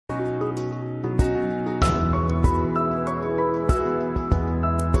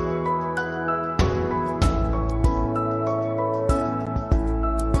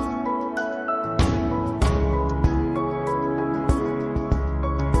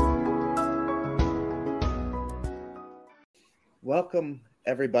Welcome,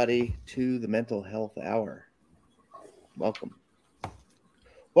 everybody, to the Mental Health Hour. Welcome.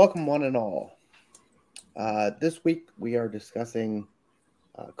 Welcome, one and all. This week, we are discussing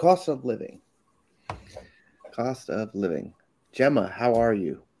cost of living. Cost of living. Gemma, how are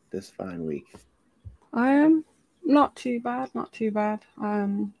you this fine week? I am not too bad.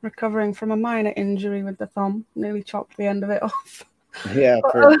 I'm recovering from a minor injury with the thumb. Nearly chopped the end of it off. Yeah,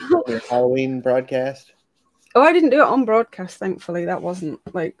 for the Halloween broadcast. Oh, I didn't do it on broadcast, thankfully. That wasn't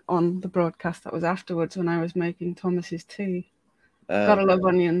on the broadcast. That was afterwards when I was making Thomas's tea. Gotta love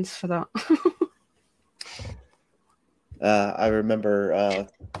onions for that. I remember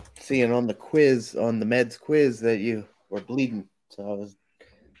seeing on the meds quiz, that you were bleeding. So I was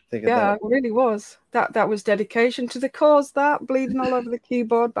thinking yeah, it really was. That was dedication to the cause, that bleeding all over the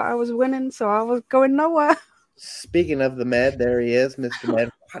keyboard, but I was winning, so I was going nowhere. Speaking of the med, there he is, Mr. Med.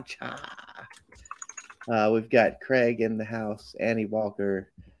 We've got Craig in the house, Annie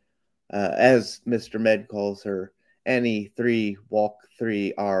Walker, as Mr. Med calls her, Annie 3 Walk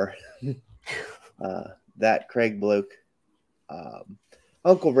 3R. That Craig bloke.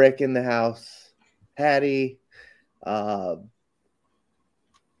 Uncle Rick in the house, Patty.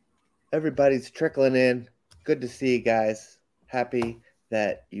 Everybody's trickling in. Good to see you guys. Happy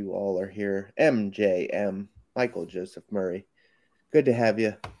that you all are here. MJM, Michael Joseph Murray. Good to have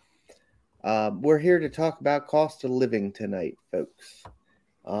you. We're here to talk about cost of living tonight, folks.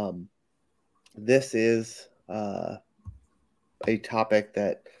 This is a topic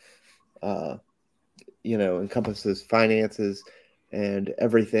that encompasses finances and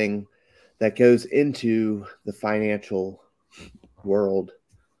everything that goes into the financial world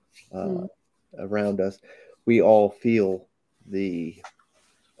around us. We all feel the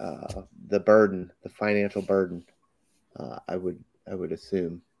burden, the financial burden. I would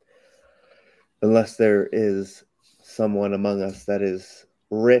assume, unless there is someone among us that is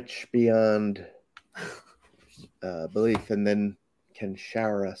rich beyond belief, and then can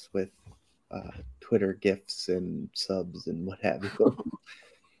shower us with Twitter gifts and subs and what have you.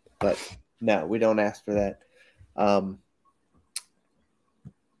 But no, we don't ask for that.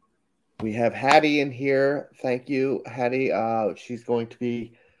 We have Hattie in here. Thank you, Hattie. She's going to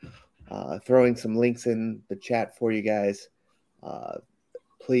be throwing some links in the chat for you guys.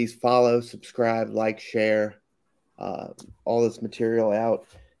 Please follow, subscribe, like, share all this material out.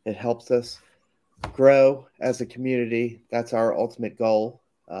 It helps us grow as a community. That's our ultimate goal.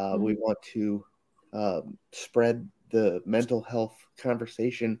 We want to spread the mental health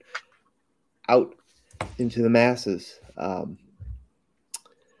conversation out into the masses.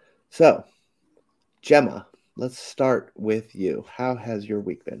 So, Gemma, let's start with you. How has your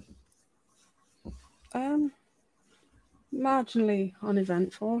week been? Marginally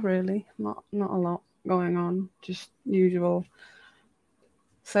uneventful, really. Not a lot going on. Just usual,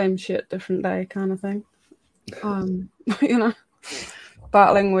 same shit, different day kind of thing.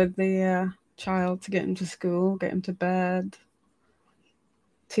 Battling with the child to get him to school, get him to bed.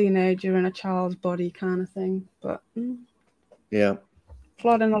 Teenager in a child's body kind of thing. But yeah,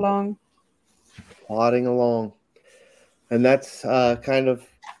 plodding along. And that's kind of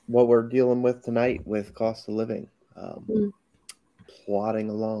what we're dealing with tonight with cost of living. Plodding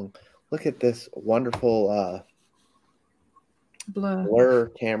along. Look at this wonderful blur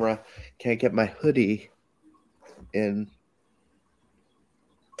camera. Can't get my hoodie in.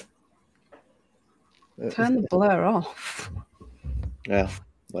 Turn the blur off. Yeah,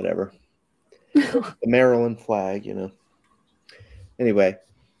 whatever. The Maryland flag, Anyway,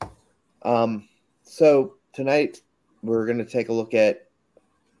 so tonight we're going to take a look at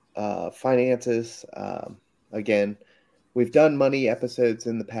finances. Again, we've done money episodes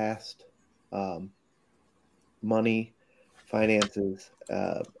in the past. Money, finances,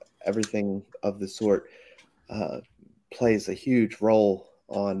 everything of the sort plays a huge role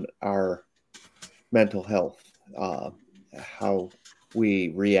on our mental health, how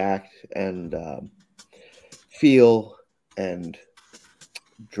we react and feel and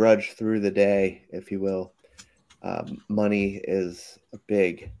drudge through the day, if you will. Money is a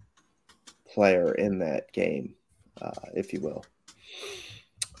big player in that game, if you will.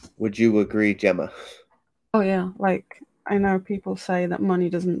 Would you agree, Gemma? Oh yeah, I know people say that money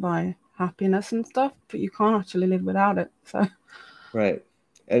doesn't buy happiness and stuff, but you can't actually live without it. So right.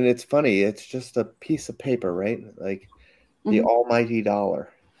 And it's funny, it's just a piece of paper, right? Like the almighty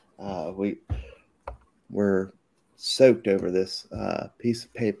dollar. We're soaked over this piece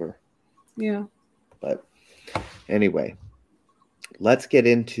of paper. Yeah. But anyway, let's get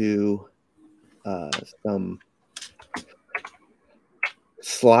into some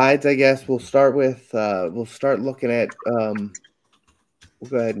slides, I guess. We'll start with we'll start looking at we'll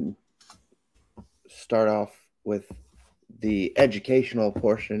go ahead and start off with the educational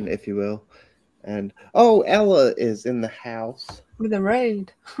portion, if you will. And Ella is in the house with a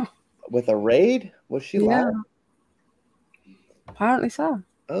raid. With a raid? Was she live? Apparently so.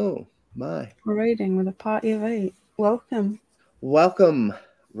 Oh my! We're raiding with a party of 8. Welcome,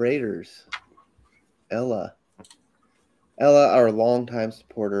 raiders. Ella, our longtime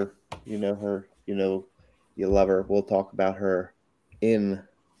supporter. You know her. You know you love her. We'll talk about her in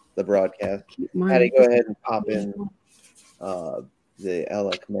the broadcast. Hattie, go ahead and pop in the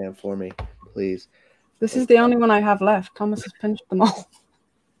Ella command for me, please. This is the only one I have left. Thomas has pinched them all.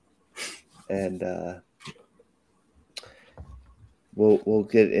 And we'll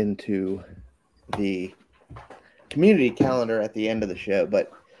get into the community calendar at the end of the show.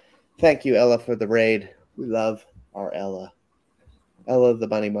 But thank you, Ella, for the raid. We love our Ella. Ella, the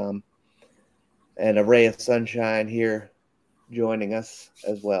bunny mom. And a ray of sunshine here joining us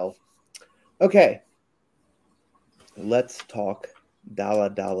as well. Okay. Let's talk dollar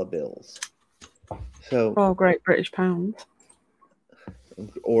bills. So, or Great British pounds.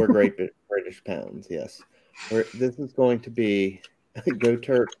 Or Great British pounds, yes. This is going to be Go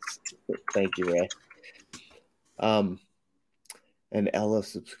Turks. Thank you, Ray. And Ella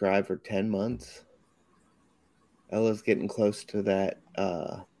subscribed for 10 months. Ella's getting close to that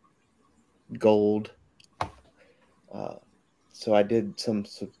gold. So I did some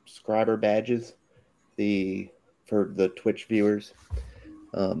subscriber badges for the Twitch viewers.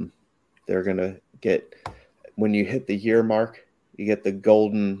 They're going to get, when you hit the year mark, you get the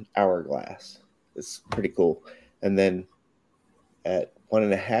golden hourglass. It's pretty cool. And then at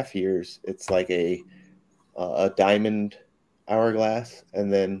 1.5 years, it's like a diamond hourglass.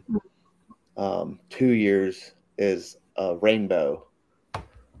 And then 2 years is a rainbow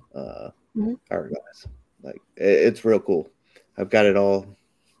hourglass. Like it's real cool. I've got it all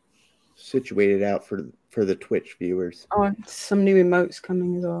situated out for the Twitch viewers. Oh, some new emotes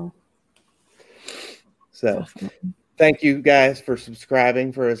coming as well. So definitely. Thank you guys for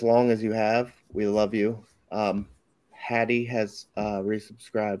subscribing for as long as you have. We love you. Hattie has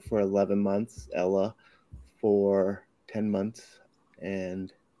resubscribed for 11 months. Ella for 10 months.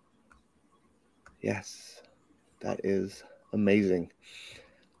 And yes, that is amazing.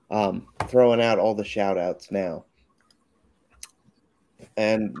 Throwing out all the shout outs now.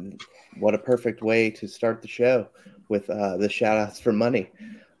 And what a perfect way to start the show with the shout outs for money,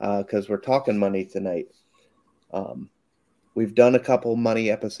 because we're talking money tonight. We've done a couple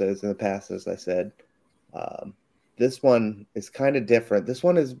money episodes in the past, as I said. This one is kind of different. This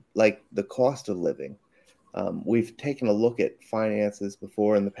one is like the cost of living. We've taken a look at finances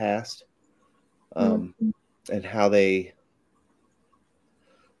before in the past, and how they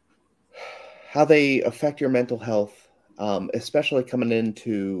affect your mental health, especially coming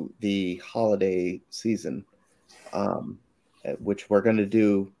into the holiday season, which we're going to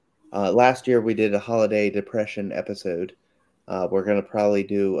do. Last year we did a holiday depression episode. We're going to probably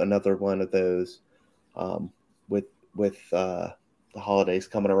do another one of those with the holidays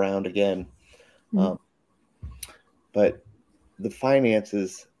coming around again. But the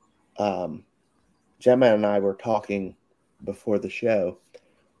finances, Gemma and I were talking before the show.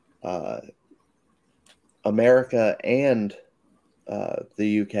 America and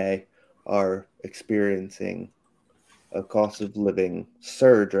the UK are experiencing a cost of living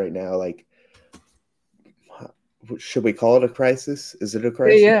surge right now. Like, should we call it a crisis? Is it a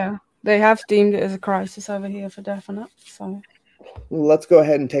crisis? Yeah, they have deemed it as a crisis over here for definite. So let's go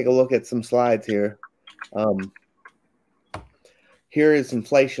ahead and take a look at some slides here. Here is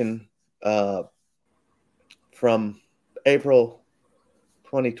inflation from April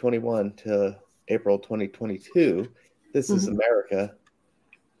 2021 to April 2022. This is America.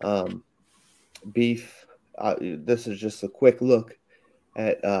 Beef. This is just a quick look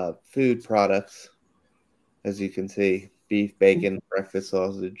at food products. As you can see, beef, bacon, breakfast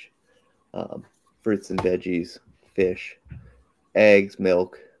sausage, fruits and veggies, fish, eggs,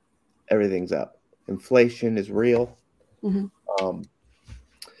 milk, everything's up. Inflation is real. And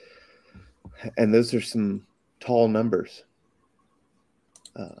those are some tall numbers.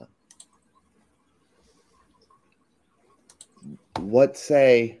 What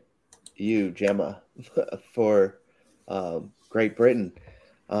say you, Gemma, for Great Britain?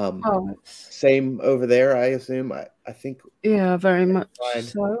 Same over there, I assume. I think. Yeah, very much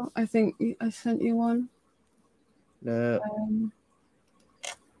so. I think I sent you one. No.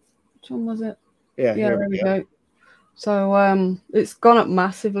 Which one was it? Yeah, there we go. So it's gone up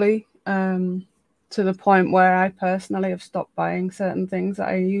massively to the point where I personally have stopped buying certain things that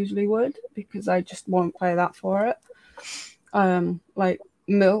I usually would because I just won't pay that for it. Like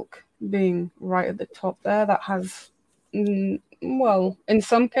milk being right at the top there. That has, well, in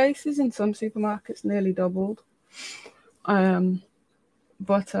some cases, in some supermarkets, nearly doubled.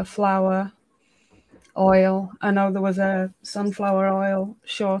 Butter, flour, oil. I know there was a sunflower oil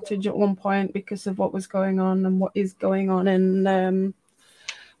shortage at one point because of what was going on and what is going on in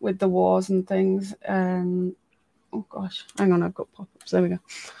with the wars and things. Oh gosh, hang on, I've got pop-ups. There we go.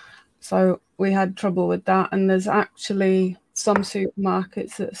 So we had trouble with that, and there's actually some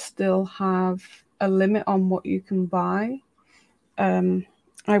supermarkets that still have a limit on what you can buy.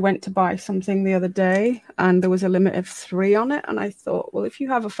 I went to buy something the other day and there was a limit of 3 on it, and I thought, well, if you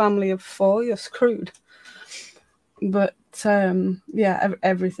have a family of 4, you're screwed. But yeah,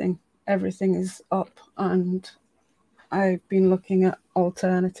 everything is up, and I've been looking at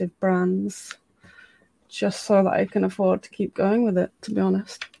alternative brands just so that I can afford to keep going with it, to be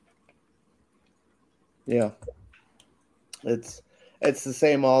honest. Yeah. It's the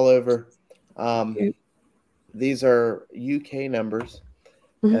same all over. These are UK numbers,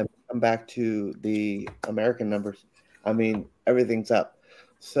 and come back to the American numbers. I mean, everything's up.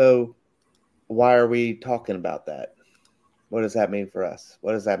 So why are we talking about that? What does that mean for us?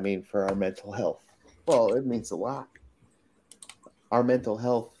 What does that mean for our mental health? Well, it means a lot. Our mental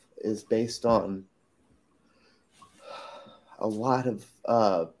health is based on a lot of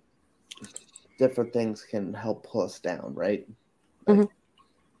different things can help pull us down, right? Like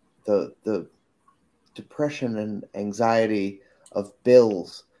the depression and anxiety of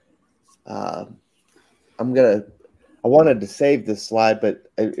bills. I wanted to save this slide, but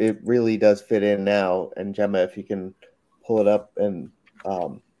it really does fit in now. And Gemma, if you can pull it up, and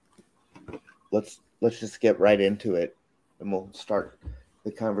let's just get right into it, and we'll start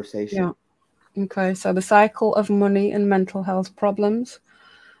the conversation. Yeah. Okay. So the cycle of money and mental health problems.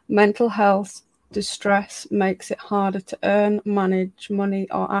 Mental health distress makes it harder to earn, manage money,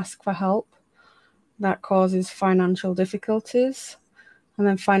 or ask for help. That causes financial difficulties. And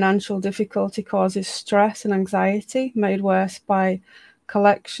then financial difficulty causes stress and anxiety, made worse by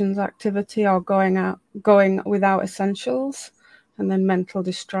collections activity or going without essentials. And then mental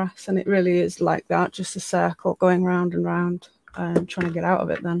distress. And it really is like that, just a circle going round and round, and trying to get out of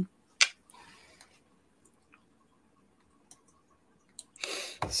it then.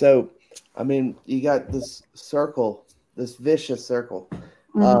 So, I mean, you got this circle, this vicious circle.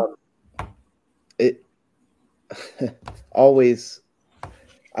 It always,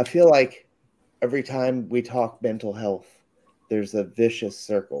 I feel like every time we talk mental health, there's a vicious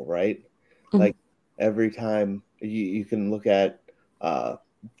circle, right? Like every time you can look at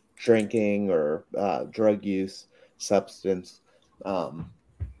drinking or drug use, substance,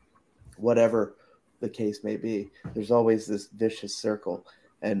 whatever the case may be, there's always this vicious circle.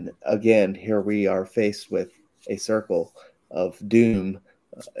 And again, here we are faced with a circle of doom,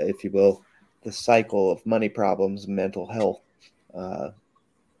 if you will, the cycle of money problems, mental health.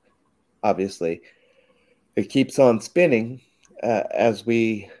 Obviously, it keeps on spinning as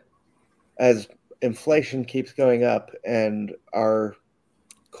inflation keeps going up and our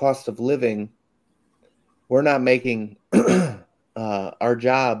cost of living. We're not making our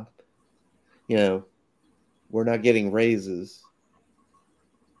job. We're not getting raises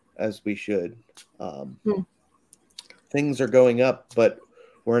as we should. Things are going up, but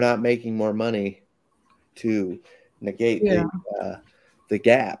we're not making more money to negate the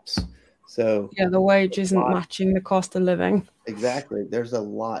gaps. So yeah, the wage isn't matching the cost of living. Exactly. There's a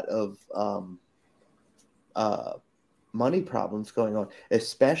lot of money problems going on,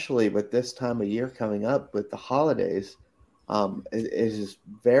 especially with this time of year coming up with the holidays. It is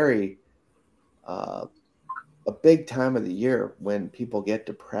very a big time of the year when people get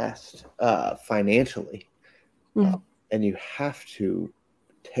depressed financially. And you have to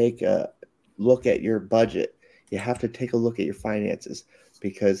take a look at your budget. You have to take a look at your finances,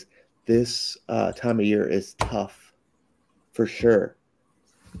 because this time of year is tough for sure.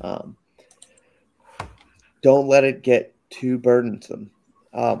 Don't let it get too burdensome.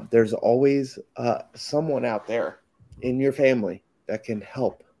 There's always someone out there in your family that can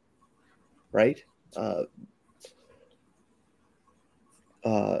help, right?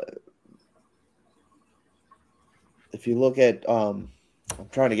 If you look at, I'm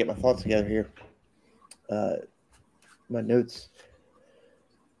trying to get my thoughts together here. My notes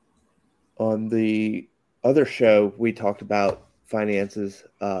on the other show, we talked about finances.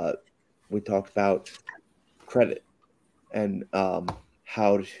 We talked about credit and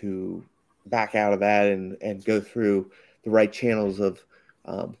how to back out of that and go through the right channels of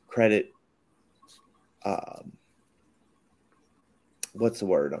credit. What's the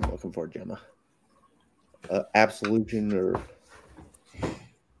word I'm looking for, Gemma? Absolution, or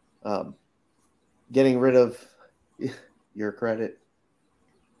getting rid of your credit.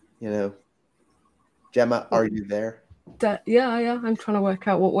 Gemma, are you there? Yeah, I'm trying to work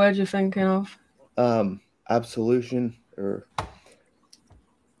out what word you're thinking of. Absolution,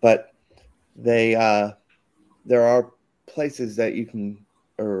 but they there are places that you can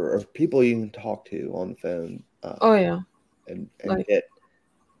or people you can talk to on the phone. Oh yeah, and like get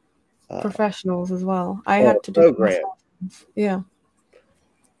professionals as well. I had to do it myself. Yeah,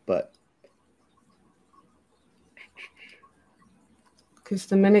 but because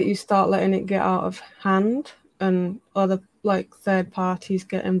the minute you start letting it get out of hand and other like third parties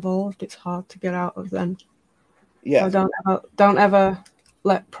get involved, it's hard to get out of them. Yeah. So don't ever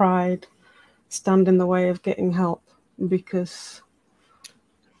let pride stand in the way of getting help, because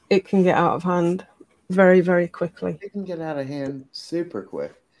it can get out of hand very, very quickly. It can get out of hand super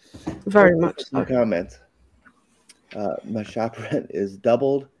quick. Very much so. Comments. My shop rent is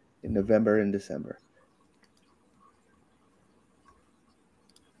doubled in November and December.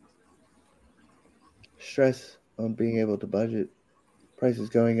 Stress on being able to budget. Prices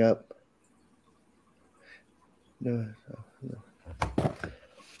going up. No.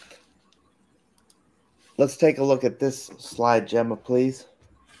 Let's take a look at this slide, Gemma, please.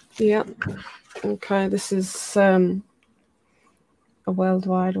 Yeah. Okay, this is a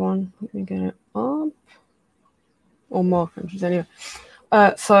worldwide one. Let me get it up. Or more countries anyway.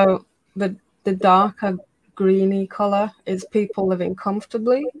 So the darker greeny color is people living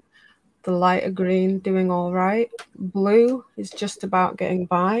comfortably. The lighter green doing all right. Blue is just about getting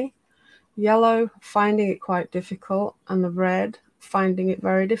by. Yellow, finding it quite difficult. And the red, finding it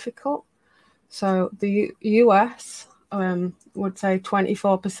very difficult. So the US would say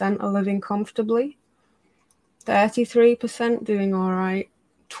 24% are living comfortably, 33% doing all right,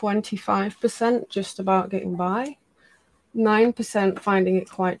 25% just about getting by, 9% finding it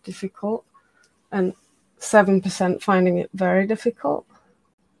quite difficult, and 7% finding it very difficult.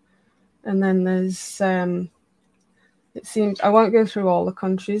 And then there's, it seems, I won't go through all the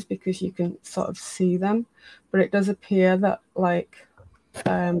countries because you can sort of see them, but it does appear that like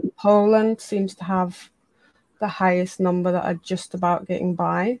Poland seems to have the highest number that are just about getting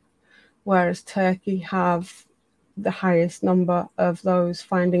by, whereas Turkey have the highest number of those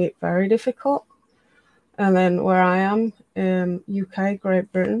finding it very difficult. And then where I am, UK,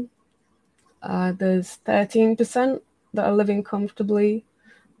 Great Britain, there's 13% that are living comfortably,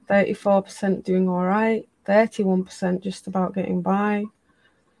 34% doing all right, 31% just about getting by,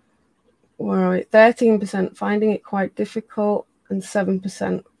 13% finding it quite difficult, and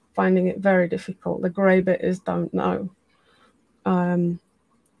 7% finding it very difficult. The grey bit is don't know. And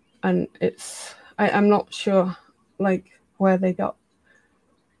it's, I'm not sure like where they got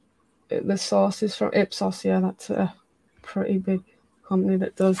the sources from. Ipsos, yeah, that's a pretty big company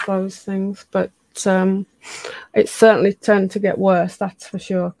that does those things. But it's certainly turned to get worse, that's for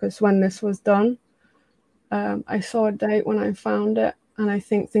sure. Because when this was done, I saw a date when I found it, and I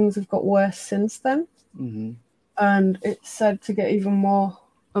think things have got worse since then. Mm-hmm. And it's said to get even more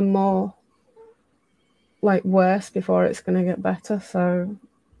and more like worse before it's going to get better. So,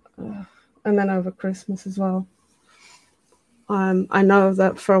 and then over Christmas as well. I know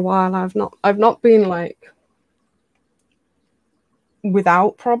that for a while I've not been like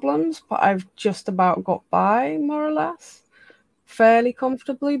without problems, but I've just about got by more or less fairly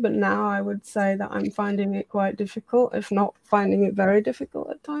comfortably. But now I would say that I'm finding it quite difficult, if not finding it very difficult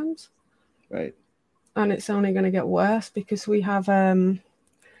at times. Right. And it's only going to get worse because we have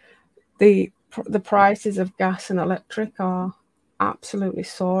the prices of gas and electric are absolutely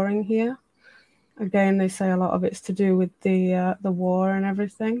soaring here. Again, they say a lot of it's to do with the war and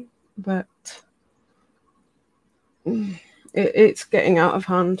everything, but it's getting out of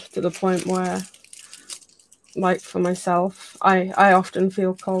hand to the point where, like for myself, I often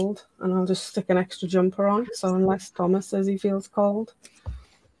feel cold, and I'll just stick an extra jumper on. So unless Thomas says he feels cold,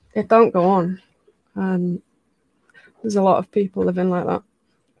 it don't go on. And there's a lot of people living like that.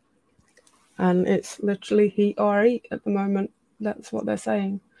 And it's literally heat or eat at the moment. That's what they're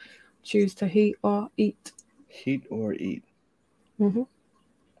saying. Choose to heat or eat. Heat or eat. Mm-hmm.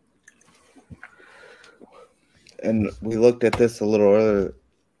 And we looked at this a little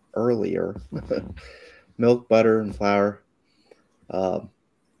earlier. Milk, butter, and flour. All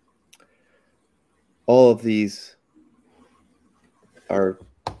of these are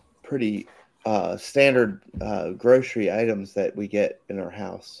pretty standard grocery items that we get in our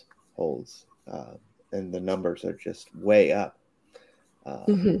households, and the numbers are just way up.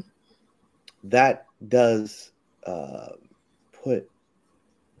 Mm-hmm. That does put,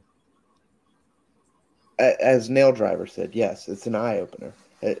 as Nail Driver said, yes, it's an eye opener.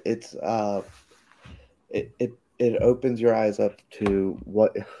 It's it opens your eyes up to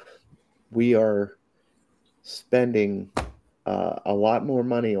what we are spending a lot more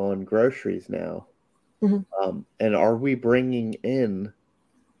money on groceries now. And are we bringing in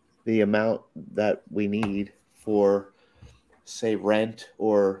the amount that we need for, say, rent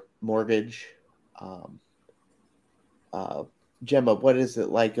or mortgage? Gemma, what is it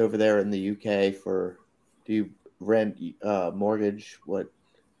like over there in the UK for? Do you rent, mortgage? What?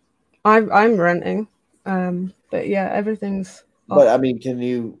 I'm renting, but yeah, everything's But up. I mean,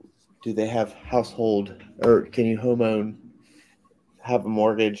 do they have household, or can you home own, have a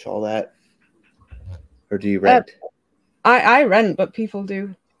mortgage, all that, or do you Uh, rent? I rent, but people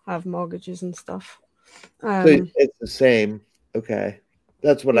do have mortgages and stuff. So Um, it's the same. Okay,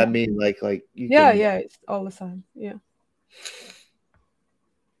 that's what I yeah, mean. Like you yeah, can. yeah, it's all the same. Yeah,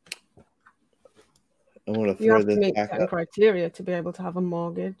 I want to you throw have to this meet back certain up. criteria to be able to have a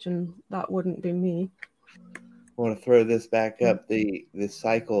mortgage, and that wouldn't be me. I want to throw this back up. The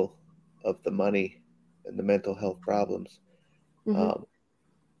cycle of the money and the mental health problems. Mm-hmm. Um,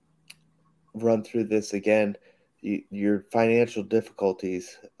 Run through this again. Your financial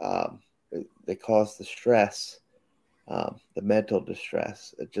difficulties, they cause the stress, the mental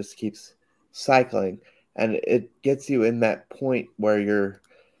distress. It just keeps cycling, and it gets you in that point where you're.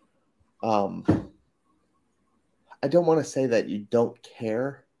 Um, I don't want to say that you don't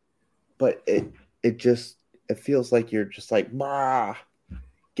care, but it just it feels like you're just like, bah,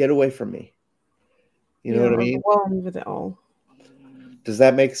 get away from me. You know what Yeah, I mean? overwhelmed with it all. Does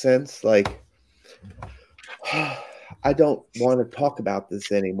that make sense? Like, I don't want to talk about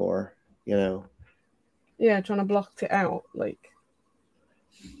this anymore. You know? Yeah, trying to block it out. Like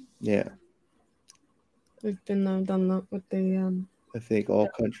Yeah. we've been there, done that with the I think all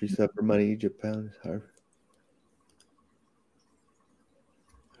countries suffer money. Egypt, pound is hard.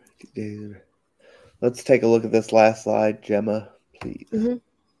 Let's take a look at this last slide, Gemma, please. Mm-hmm.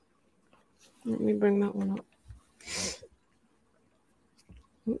 Let me bring that one up.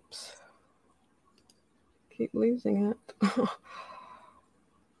 Oops. Keep losing it.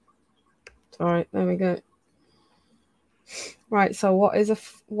 Alright, there we go. Right, so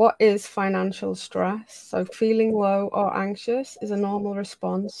what is financial stress? So feeling low or anxious is a normal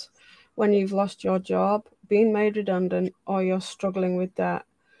response when you've lost your job, been made redundant, or you're struggling with debt.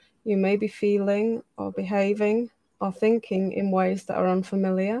 You may be feeling or behaving or thinking in ways that are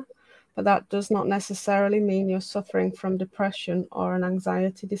unfamiliar, but that does not necessarily mean you're suffering from depression or an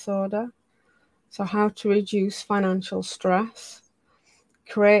anxiety disorder. So how to reduce financial stress?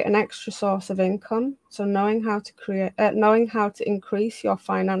 Create an extra source of income. So knowing how to increase your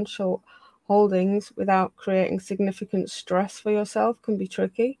financial holdings without creating significant stress for yourself can be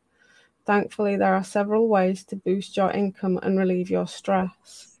tricky. Thankfully, there are several ways to boost your income and relieve your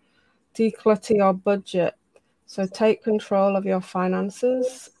stress. Declutter your budget. So take control of your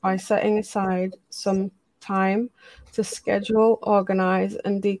finances by setting aside some time to schedule, organize,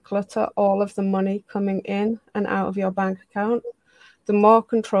 and declutter all of the money coming in and out of your bank account. The more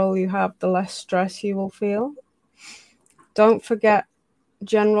control you have, the less stress you will feel. Don't forget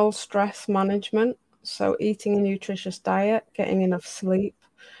general stress management. So, eating a nutritious diet, getting enough sleep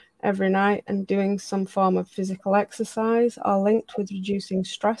every night, and doing some form of physical exercise are linked with reducing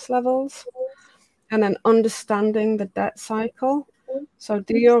stress levels. And then understanding the debt cycle. So,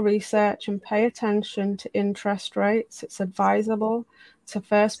 do your research and pay attention to interest rates. It's advisable to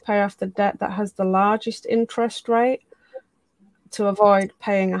first pay off the debt that has the largest interest rate to avoid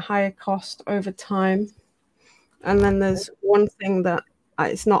paying a higher cost over time. And then there's one thing that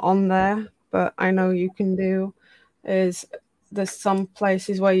it's not on there, but I know you can do is there's some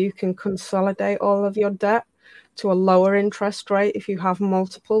places where you can consolidate all of your debt to a lower interest rate if you have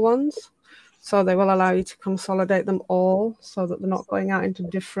multiple ones. So they will allow you to consolidate them all so that they're not going out into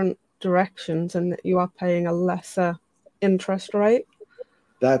different directions and that you are paying a lesser interest rate.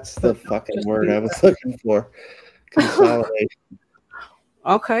 That's the But fucking just word be I was looking for. Consolidation.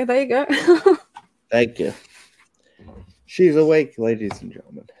 okay, there you go. Thank you. She's awake, ladies and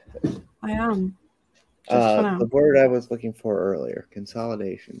gentlemen. I am. Just for The now. word I was looking for earlier,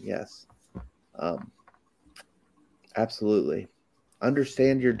 consolidation. Yes. Um, Absolutely.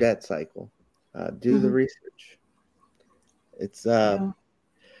 Understand your debt cycle. Do the Hmm. research. It's Yeah.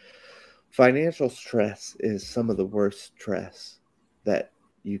 financial stress is some of the worst stress that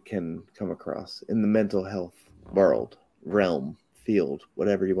you can come across in the mental health world, realm, field,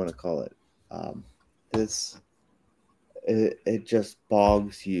 whatever you want to call it. Um, this it just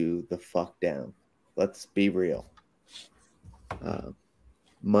bogs you the fuck down. Let's be real. Uh,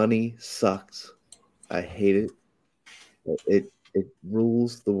 Money sucks. I hate it. It it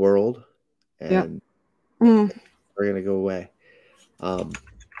rules the world, Yeah. and Mm. we're going to go away.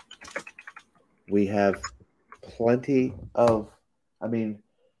 We have plenty of, I mean,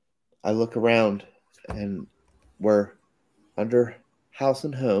 I look around and we're under house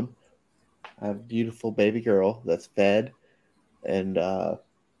and home. I have a beautiful baby girl that's fed and,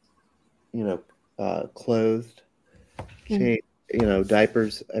 clothed, Mm. change,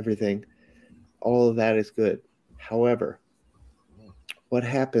 diapers, everything. All of that is good. However, what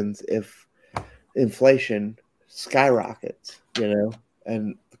happens if inflation skyrockets,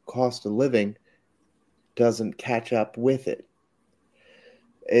 and the cost of living doesn't catch up with it?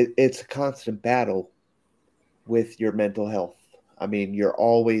 It's a constant battle with your mental health. I mean, you're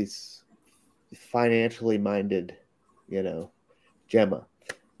always financially minded, Gemma.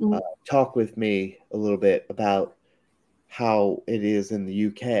 Mm. Talk with me a little bit about how it is in the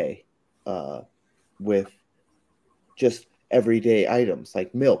UK with just everyday items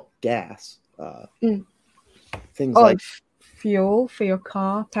like milk, gas, Mm. things Oh, like. fuel for your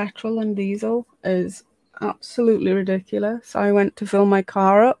car, petrol and diesel is absolutely ridiculous. I went to fill my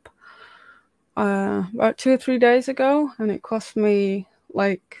car up about 2 or 3 days ago, and it cost me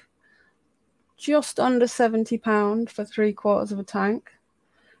like just under £70 for 3/4 of a tank,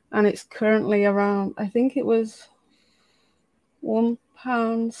 and it's currently around. I think it was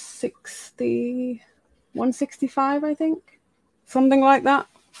 £1.60, 165. I think something like that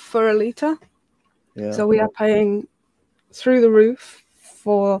for a litre. Yeah. So we are paying through the roof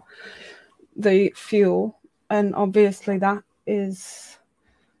for the fuel, and obviously that is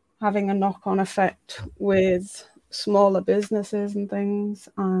having a knock-on effect with smaller businesses and things,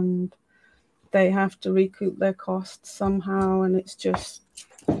 and they have to recoup their costs somehow, and it's just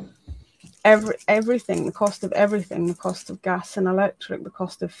everything, the cost of everything, the cost of gas and electric, the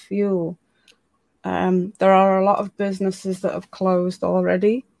cost of fuel. There are a lot of businesses that have closed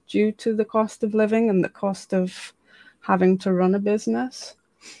already due to the cost of living and the cost of having to run a business,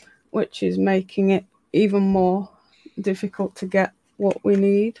 which is making it even more difficult to get what we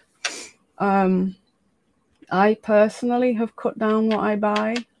need. I personally have cut down what I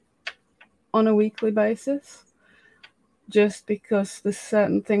buy on a weekly basis, just because there's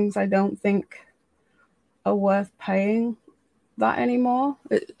certain things I don't think are worth paying that anymore.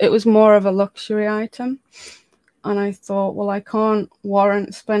 It was more of a luxury item, and I thought, well, I can't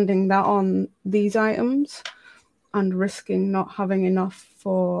warrant spending that on these items and risking not having enough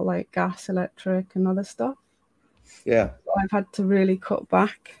for like gas, electric, and other stuff. Yeah. So I've had to really cut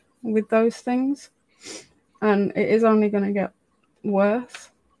back with those things, and it is only going to get worse.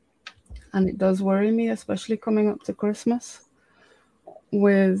 And it does worry me, especially coming up to Christmas,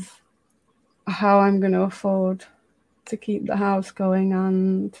 with how I'm going to afford to keep the house going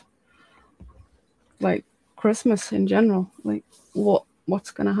and like Christmas in general. Like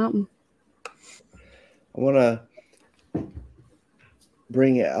what's going to happen? I want to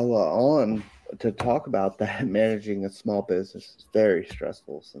bring Ella on to talk about that. Managing a small business is very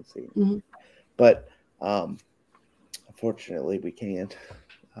stressful, since Mm-hmm. but unfortunately we can't.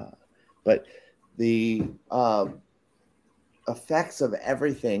 But the effects of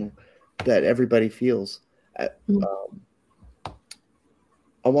everything that everybody feels. Mm-hmm.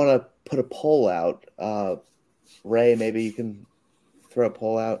 I want to put a poll out. Ray, maybe you can throw a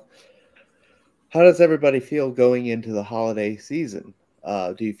poll out. How does everybody feel going into the holiday season?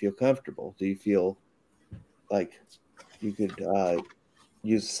 Do you feel comfortable? Do you feel like you could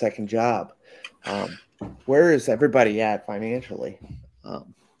use a second job? Where is everybody at financially?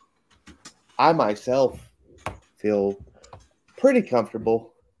 I myself feel pretty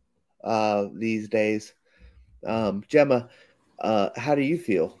comfortable these days. Gemma, how do you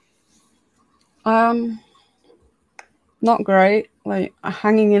feel? Not great. Like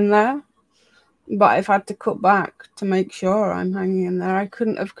hanging in there, but I've had to cut back to make sure I'm hanging in there. I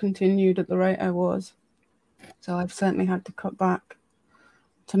couldn't have continued at the rate I was, so I've certainly had to cut back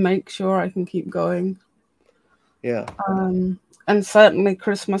to make sure I can keep going. Yeah. And certainly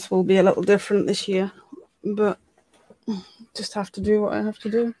Christmas will be a little different this year, but just have to do what I have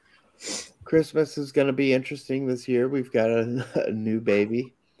to do. Christmas is going to be interesting this year. We've got a new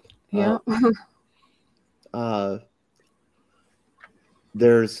baby. Yeah.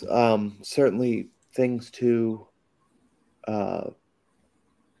 There's certainly things to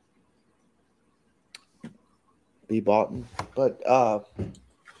be bought, but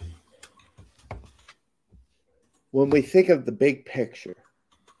when we think of the big picture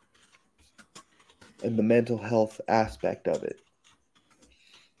and the mental health aspect of it,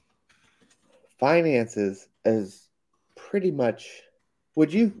 finances is pretty much.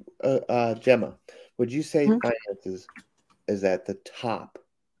 Would you, Gemma? Would you say finances is at the top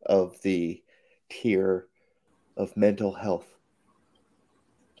of the tier of mental health.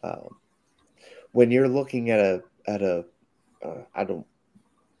 When you're looking at a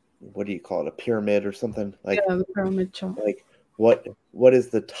what do you call it, a pyramid or something like? Yeah, the pyramid chart. Like what is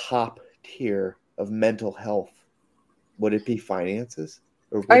the top tier of mental health? Would it be finances,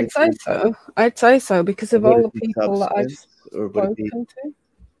 or would I'd it say be, so. I'd say so because of would all it the be people that I've substance, or would it be? spoken to.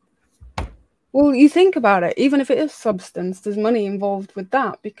 Well, you think about it, even if it is substance, there's money involved with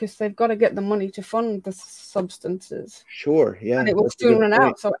that because they've got to get the money to fund the substances. Sure, yeah, And it will that's a soon good run point.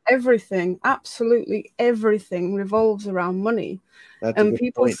 out. So everything, absolutely everything revolves around money. That's a And good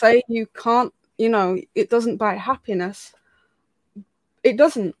people point. say you can't, it doesn't buy happiness. It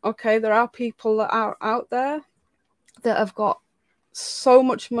doesn't, okay? There are people that are out there that have got so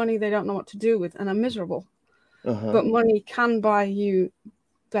much money they don't know what to do with and are miserable. But money can buy you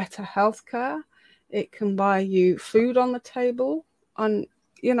better healthcare. It can buy you food on the table. And,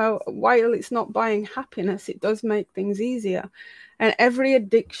 while it's not buying happiness, it does make things easier. And every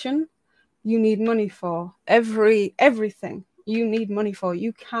addiction you need money for. Everything you need money for.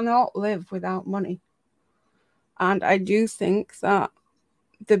 You cannot live without money. And I do think that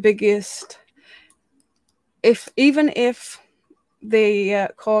the biggest, even if the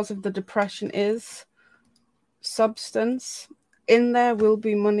cause of the depression is substance, in there will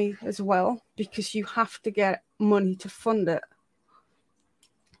be money as well, because you have to get money to fund it.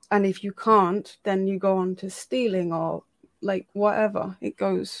 And if you can't, then you go on to stealing or like whatever it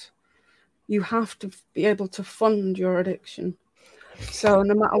goes. You have to be able to fund your addiction. So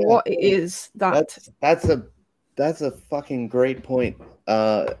no matter what it is, that's a fucking great point.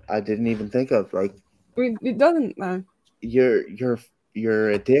 I didn't even think of, like, it doesn't though. Your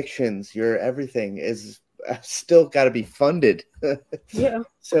addictions, your everything is still got to be funded. Yeah.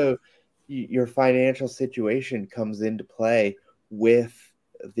 So your financial situation comes into play with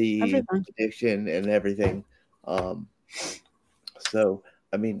the Everything. addiction and everything. So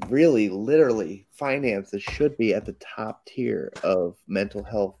I mean, really, literally, finances should be at the top tier of mental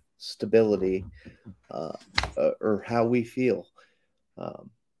health stability, or how we feel.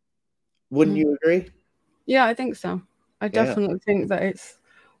 Wouldn't you agree? Yeah, I think so. I definitely think that it's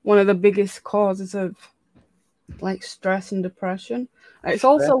one of the biggest causes of like stress and depression. It's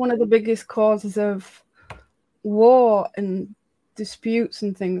also one of the biggest causes of war and disputes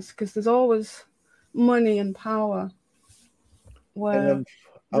and things, because there's always money and power where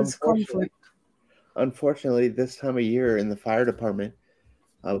there's conflict. Unfortunately, this time of year in the fire department,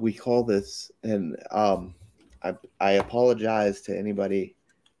 we call this, and I apologize to anybody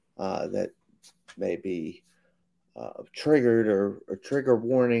that may be triggered or trigger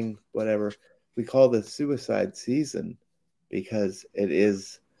warning, whatever. We call this suicide season because it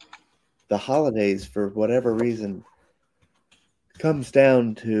is the holidays, for whatever reason, comes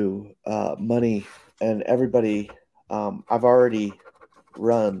down to money, and everybody. I've already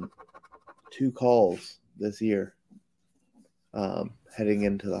run 2 calls this year, heading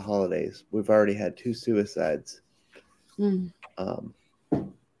into the holidays. We've already had 2 suicides on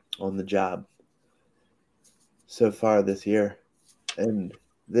the job so far this year. And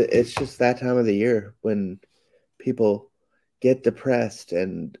it's just that time of the year when people get depressed,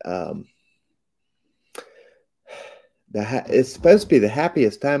 and it's supposed to be the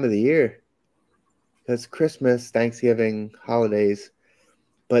happiest time of the year because Christmas, Thanksgiving, holidays,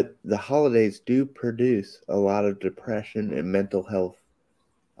 but the holidays do produce a lot of depression and mental health.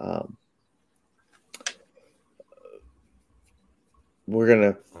 We're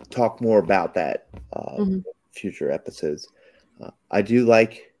going to talk more about that in future episodes. I do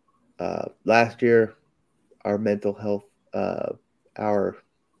like last year, our mental health, our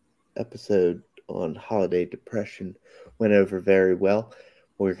episode on holiday depression went over very well.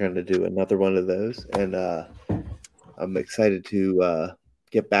 We're going to do another one of those, and I'm excited to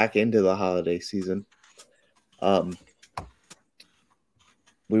get back into the holiday season.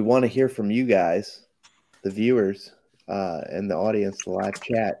 We want to hear from you guys, the viewers, and the audience, the live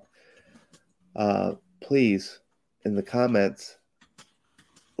chat. Please, in the comments,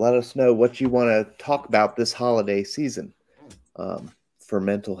 let us know what you want to talk about this holiday season for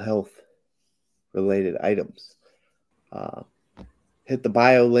mental health related items. Hit the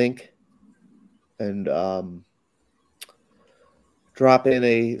bio link and drop in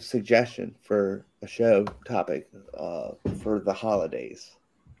a suggestion for a show topic for the holidays.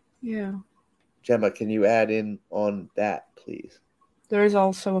 Yeah. Gemma, can you add in on that, please? There is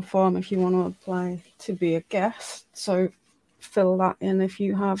also a form if you want to apply to be a guest, so fill that in if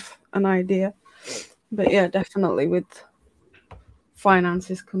you have an idea. But yeah, definitely with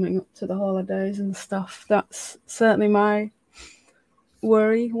finances coming up to the holidays and stuff, that's certainly my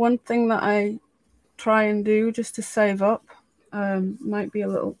worry. One thing that I try and do just to save up, might be a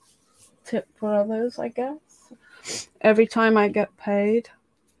little tip for others, I guess. Every time I get paid,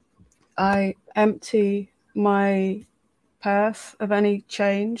 I empty my purse of any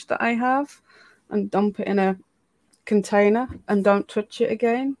change that I have and dump it in a container and don't touch it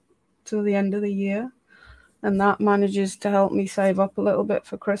again till the end of the year. And that manages to help me save up a little bit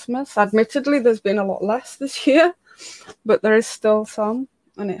for Christmas. Admittedly, there's been a lot less this year, but there is still some,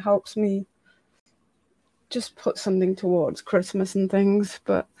 and it helps me just put something towards Christmas and things.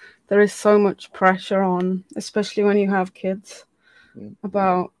 But there is so much pressure on, especially when you have kids,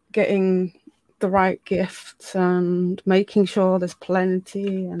 about getting the right gifts and making sure there's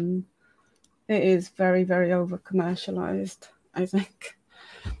plenty, and it is very, very over commercialized, I think.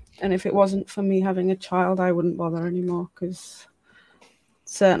 And if it wasn't for me having a child, I wouldn't bother anymore, because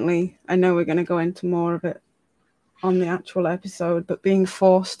certainly I know we're going to go into more of it on the actual episode, but being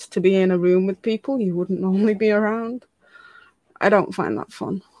forced to be in a room with people you wouldn't normally be around, I don't find that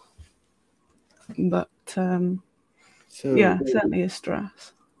fun. But yeah, certainly a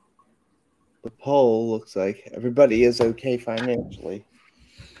stress. The poll looks like everybody is okay financially.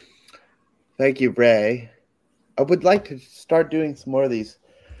 Thank you, Ray. I would like to start doing some more of these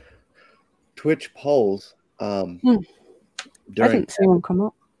Twitch polls. I didn't see one come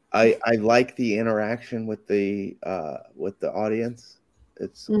up. I like the interaction with the audience.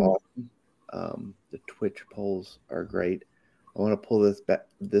 It's awesome. The Twitch polls are great. I want to pull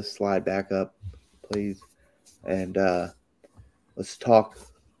this slide back up, please, and let's talk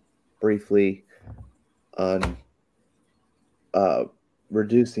briefly on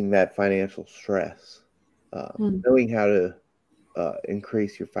reducing that financial stress, knowing how to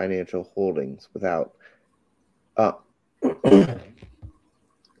increase your financial holdings without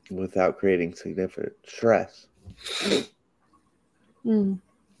creating significant stress.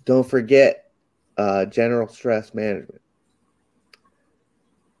 Don't forget general stress management.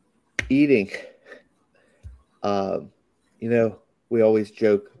 Eating. We always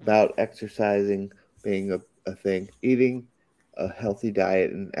joke about exercising being a thing. Eating a healthy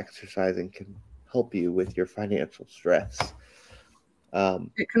diet and exercising can help you with your financial stress.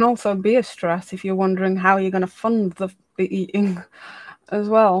 It can also be a stress if you're wondering how you're going to fund the eating as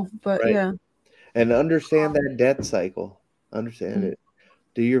well. But right. Yeah. And understand that debt cycle. Understand it.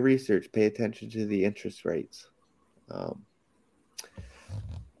 Do your research. Pay attention to the interest rates.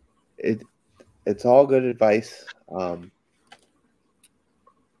 It's all good advice. We're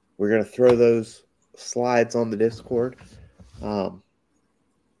going to throw those slides on the Discord,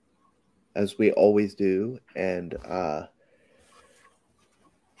 as we always do. And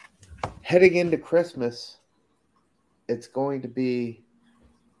heading into Christmas, it's going to be...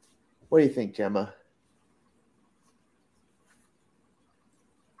 What do you think, Gemma?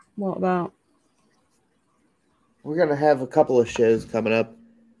 What about? We're going to have a couple of shows coming up.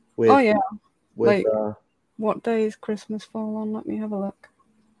 What day is Christmas fall on? Let me have a look.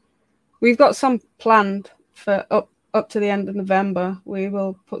 We've got some planned for up to the end of November. We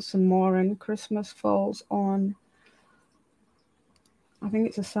will put some more in. Christmas falls on, I think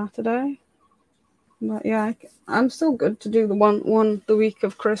it's a Saturday. But yeah, I'm still good to do the week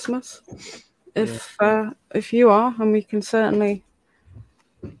of Christmas. If you are, and we can certainly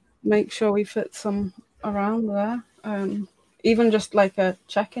make sure we fit some around there. Even just like a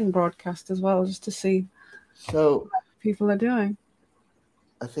check-in broadcast as well, just to see what people are doing.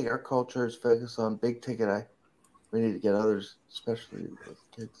 I think our culture is focused on big ticket. We need to get others, especially with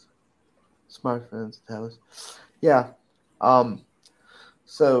kids, smartphones, tablets. Yeah.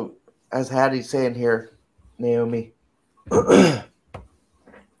 So as Hattie's saying here, Naomi,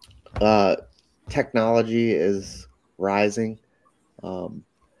 technology is rising.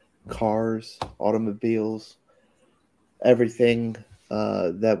 Cars, automobiles, everything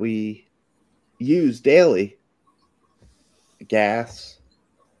that we use daily, gas,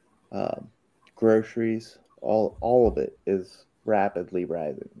 groceries, all of it is rapidly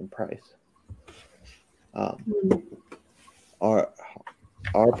rising in price. Our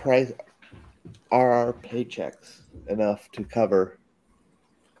price, are our paychecks enough to cover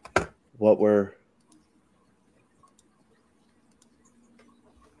what we're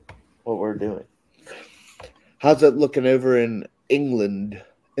doing? How's it looking over in England,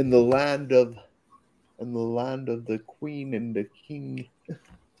 in the land of the Queen and the King?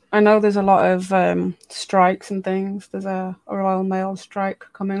 I know there's a lot of strikes and things. There's a Royal Mail strike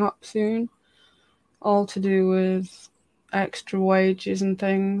coming up soon, all to do with extra wages and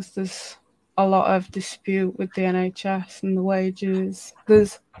things. There's a lot of dispute with the NHS and the wages.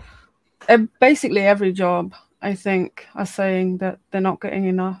 There's basically every job I think, are saying that they're not getting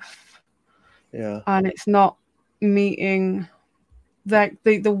enough. Yeah. And it's not meeting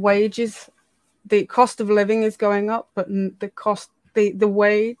the wages. The cost of living is going up, but the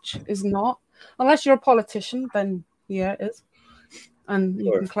wage is not. Unless you're a politician, then yeah, it is. And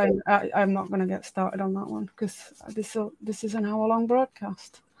you can claim. I'm not going to get started on that one because this is an hour-long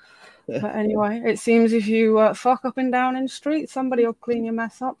broadcast. But anyway, it seems if you fuck up and down in the street, somebody will clean your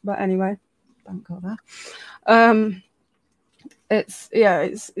mess up. But anyway, don't go there. It's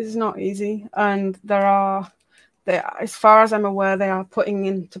not easy, and as far as I'm aware, they are putting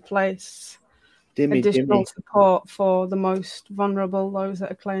into place additional support for the most vulnerable, those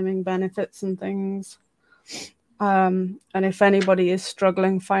that are claiming benefits and things. And if anybody is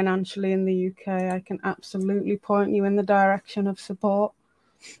struggling financially in the UK, I can absolutely point you in the direction of support.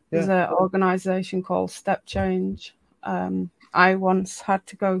 There's an organisation called Step Change. I once had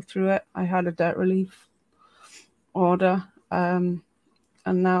to go through it. I had a debt relief order, and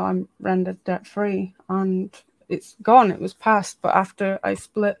now I'm rendered debt-free. And it's gone. It was passed. But after I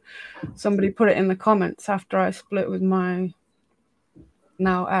split, somebody put it in the comments, after I split with my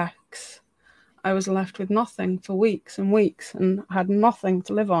now ex, I was left with nothing for weeks and weeks and had nothing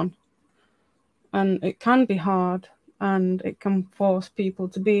to live on. And it can be hard, and it can force people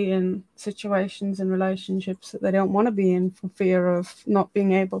to be in situations and relationships that they don't want to be in for fear of not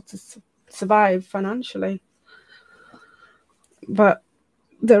being able to survive financially. But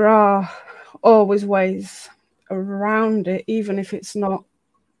there are always ways around it, even if it's not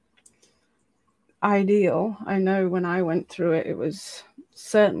ideal. I know when I went through it, it was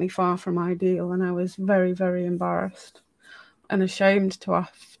certainly far from ideal, and I was very, very embarrassed and ashamed to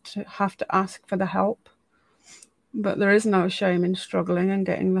have to ask for the help. But there is no shame in struggling and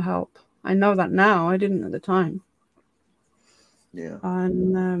getting the help. I know that now. I didn't at the time. Yeah.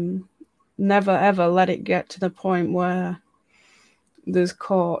 And never ever let it get to the point where there's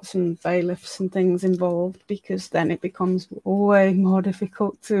courts and bailiffs and things involved, because then it becomes way more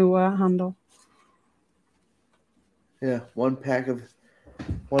difficult to handle. Yeah, one pack of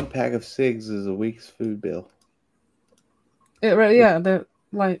cigs is a week's food bill. They're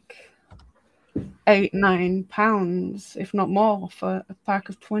like £8-9, if not more, for a pack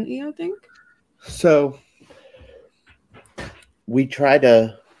of 20, I think. So we try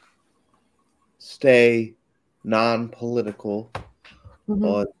to stay non-political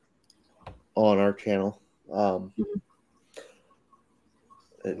on our channel.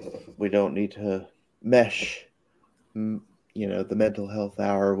 We don't need to mesh, the mental health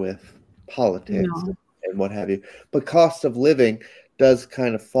hour with politics and what have you. But cost of living does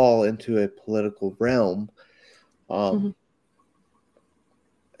kind of fall into a political realm. And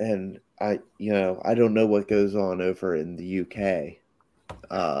I don't know what goes on over in the UK.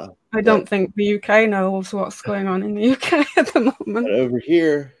 I don't think the UK knows what's going on in the UK at the moment. But over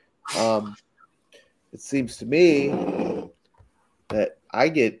here, it seems to me that I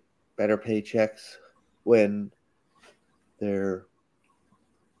get better paychecks when there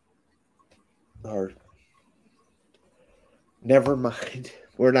are. Never mind.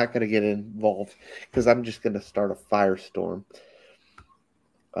 We're not going to get involved because I'm just going to start a firestorm.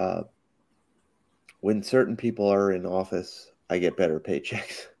 When certain people are in office, I get better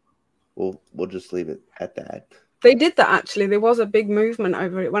paychecks. We'll just leave it at that. They did that, actually. There was a big movement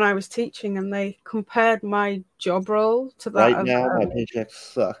over it when I was teaching, and they compared my job role to that right now, my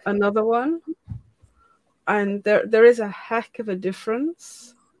paychecks suck. Another one. And there is a heck of a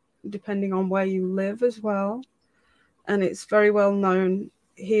difference depending on where you live as well. And it's very well known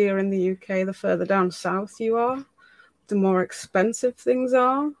here in the UK, the further down south you are, the more expensive things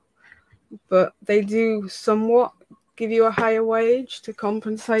are. But they do somewhat give you a higher wage to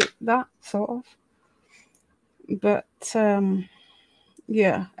compensate that, sort of. But I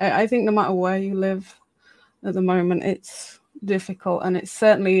think no matter where you live at the moment, it's difficult, and it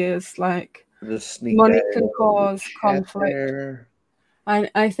certainly is like money can cause conflict.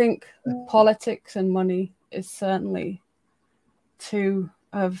 I think politics and money is certainly two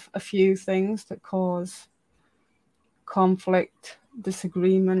of a few things that cause conflict,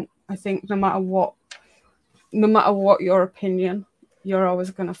 disagreement. I think no matter what your opinion, you're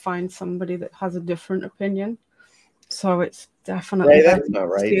always going to find somebody that has a different opinion. So it's definitely that's not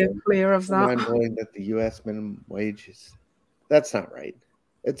right. Steer clear of that. I'm knowing that the U.S. minimum wage that's not right.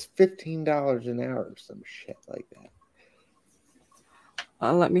 It's $15 an hour or some shit like that.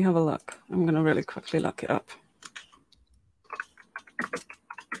 Let me have a look. I'm going to really quickly look it up.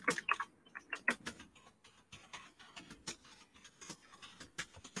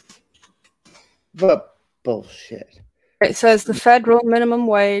 But bullshit. It says the federal minimum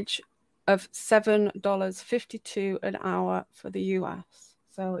wage of $7.52 an hour for the US.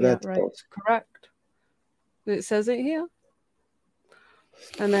 So That's right, close. it's correct. It says it here.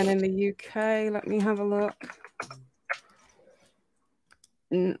 And then in the UK, let me have a look.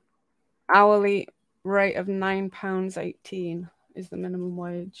 Hourly rate of £9.18 is the minimum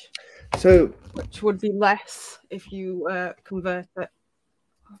wage. So, which would be less if you convert it.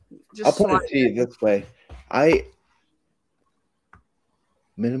 I'll put it to you this way.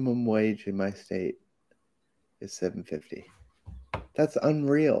 Minimum wage in my state is $7.50. That's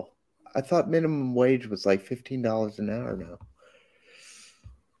unreal. I thought minimum wage was like $15 an hour now.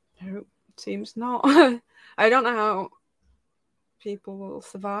 It seems not. I don't know how people will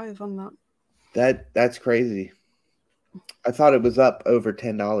survive on that. That's crazy. I thought it was up over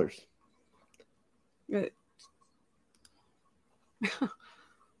 $10.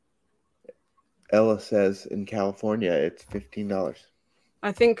 Ella says in California it's $15.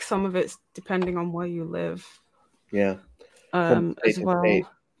 I think some of it's depending on where you live. Yeah. As well. State.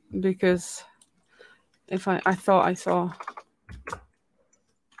 Because if I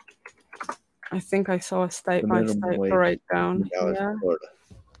think I saw a state by state breakdown. Yeah. Florida.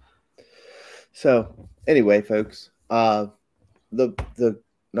 So anyway, folks, the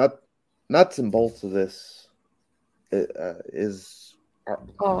nuts and bolts of this is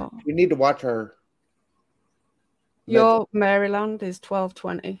we need to watch our. Your Maryland is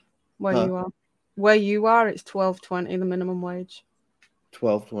 $12.20 where you are. Where you are, it's $12.20 the minimum wage.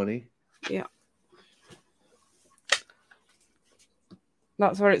 $12.20. Yeah.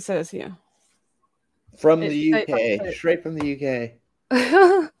 That's what it says here. From the UK, straight from the UK.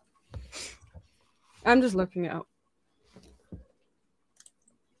 I'm just looking it up.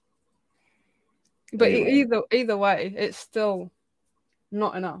 But anyway. either way, it's still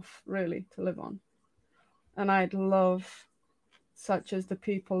not enough, really, to live on. And I'd love, such as the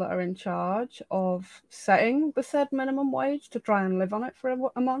people that are in charge of setting the said minimum wage, to try and live on it for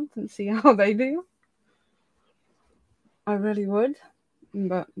a month and see how they do. I really would,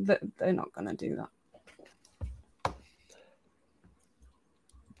 but they're not going to do that.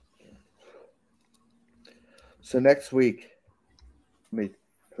 So next week, let me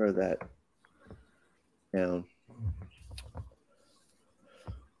throw that down.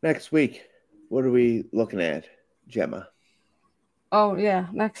 Next week, what are we looking at, Gemma? Oh yeah,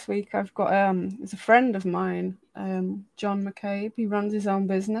 next week I've got it's a friend of mine, John McCabe. He runs his own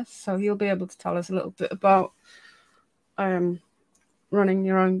business, so he'll be able to tell us a little bit about running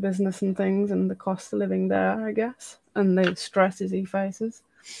your own business and things, and the cost of living there, I guess, and the stresses he faces.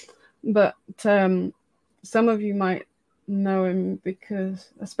 But some of you might know him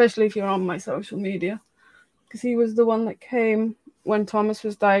because, especially if you're on my social media, because he was the one that came when Thomas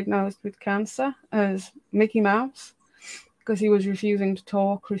was diagnosed with cancer as Mickey Mouse, because he was refusing to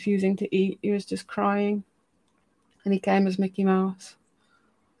talk, refusing to eat. He was just crying, and he came as Mickey Mouse.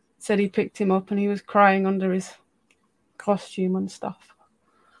 Said he picked him up and he was crying under his costume and stuff,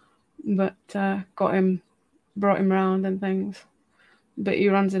 but brought him around and things. But he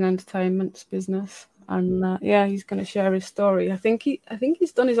runs an entertainment business, and he's going to share his story. I think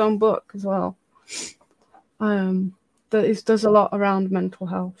he's done his own book as well. That he does a lot around mental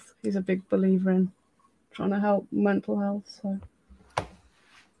health. He's a big believer in trying to help mental health. So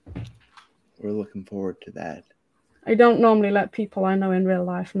we're looking forward to that. I don't normally let people I know in real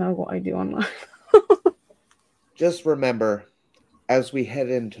life know what I do online. Just remember, as we head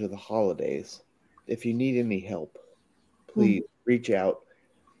into the holidays, if you need any help, please reach out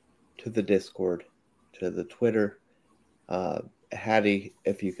to the Discord, to the Twitter. Hattie,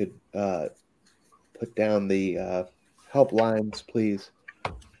 if you could put down the helplines, please.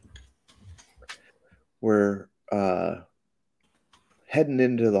 We're heading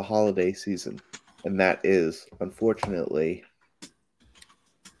into the holiday season, and that is, unfortunately,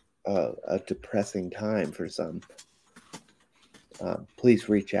 a depressing time for some. Please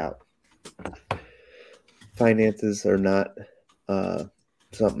reach out. Finances are not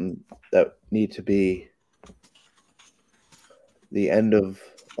something that need to be the end of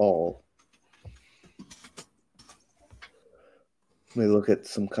all. Let me look at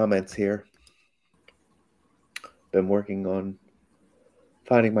some comments here. Been working on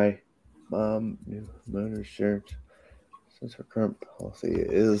finding my mom new homeowner insurance since her current policy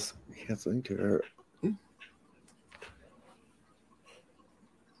is canceling to her.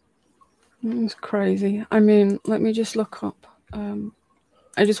 It's crazy. I mean, let me just look up.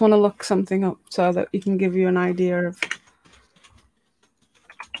 I just want to look something up so that it can give you an idea of.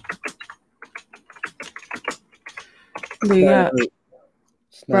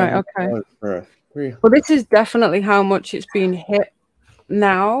 Right, okay. Well, this is definitely how much it's been hit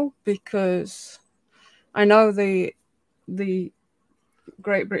now, because I know the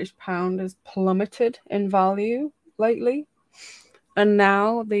Great British Pound has plummeted in value lately, and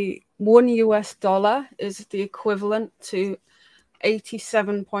now the $1 is the equivalent to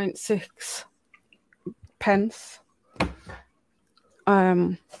 87.6 pence.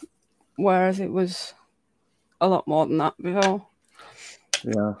 Whereas it was a lot more than that before.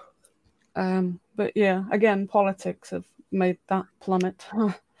 Yeah. But yeah, again, politics have made that plummet.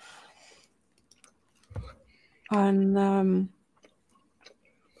 And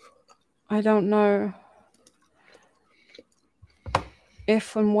I don't know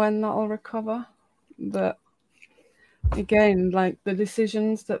if and when that'll recover. But again, like the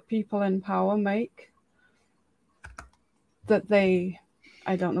decisions that people in power make, that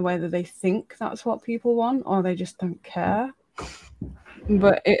I don't know whether they think that's what people want or they just don't care.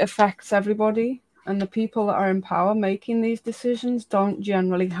 But it affects everybody. And the people that are in power making these decisions don't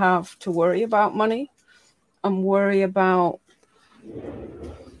generally have to worry about money and worry about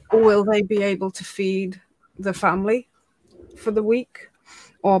will they be able to feed the family for the week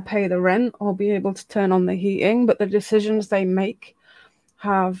or pay the rent or be able to turn on the heating. But the decisions they make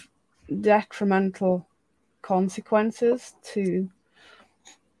have detrimental consequences to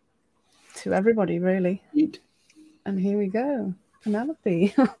everybody, really. And here we go.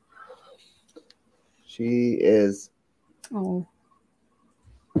 Penelope. She is. Oh.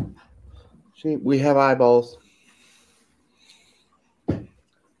 We have eyeballs.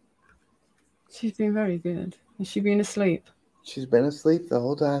 She's been very good. Has she been asleep? She's been asleep the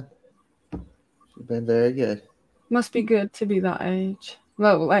whole time. She's been very good. Must be good to be that age.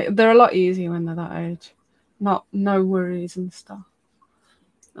 Well, like, they're a lot easier when they're that age. No worries and stuff.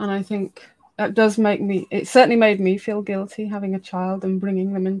 And I think that does it certainly made me feel guilty having a child and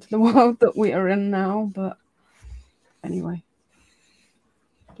bringing them into the world that we are in now. But anyway,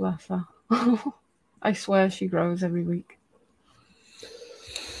 bless her. I swear she grows every week.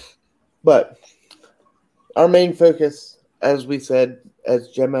 But our main focus, as we said, as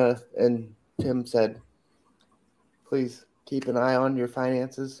Gemma and Tim said, please keep an eye on your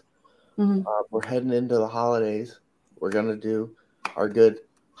finances. Mm-hmm. We're heading into the holidays. We're going to do our good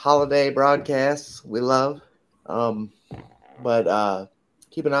holiday broadcasts we love. But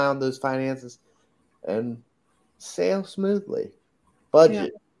keep an eye on those finances and sail smoothly.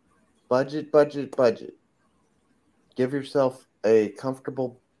 Budget. Give yourself a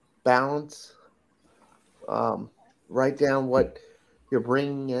comfortable balance. Write down what you're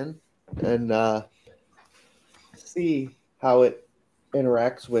bringing in and see how it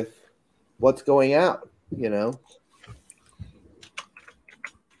interacts with what's going out,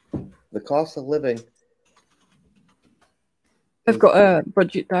 The cost of living. I've got a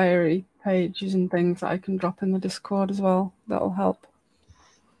budget diary pages and things that I can drop in the Discord as well. That'll help.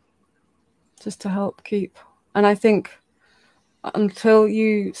 Just to help keep. And I think until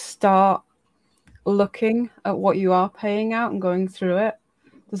you start looking at what you are paying out and going through it,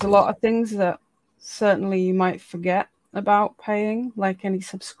 there's a lot of things that certainly you might forget about paying, like any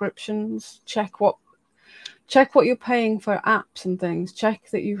subscriptions. Check what you're paying for apps and things. Check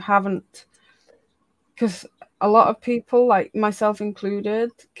that you haven't, because a lot of people, like myself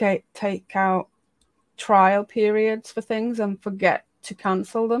included, take out trial periods for things and forget to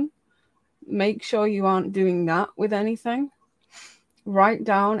cancel them. Make sure you aren't doing that with anything. Write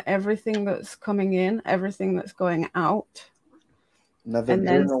down everything that's coming in, everything that's going out. And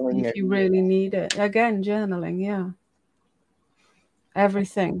then see if you really need it. Again, journaling, yeah.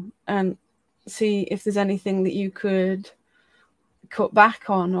 Everything. And see if there's anything that you could cut back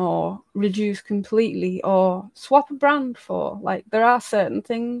on or reduce completely or swap a brand for. Like, there are certain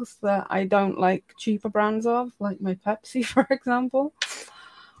things that I don't like cheaper brands of, like my Pepsi, for example.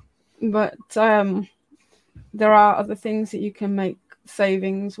 But there are other things that you can make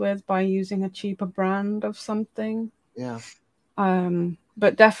savings with by using a cheaper brand of something. Yeah.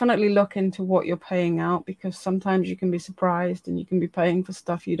 But definitely look into what you're paying out, because sometimes you can be surprised and you can be paying for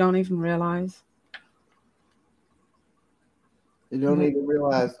stuff you don't even realize. You don't even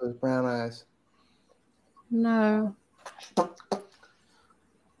realize those brown eyes. No.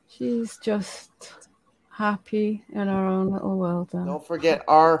 She's just happy in her own little world then. Don't forget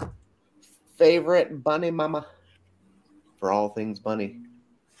our favorite bunny mama for all things bunny.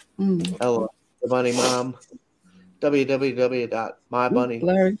 Ella, the bunny mom. www.mybunny.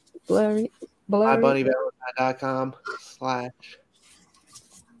 Blurry. mybunnyvalentine.com/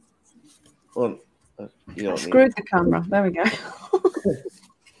 well, screwed the camera. There we go.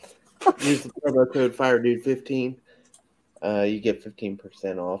 Use the promo code FireDude15. You get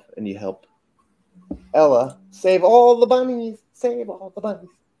 15% off, and you help Ella save all the bunnies. Save all the bunnies.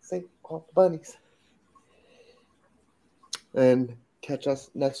 Save all the bunnies. And catch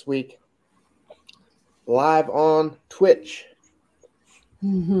us next week live on Twitch.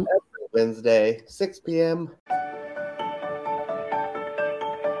 Mhm. Every Wednesday, 6 p.m.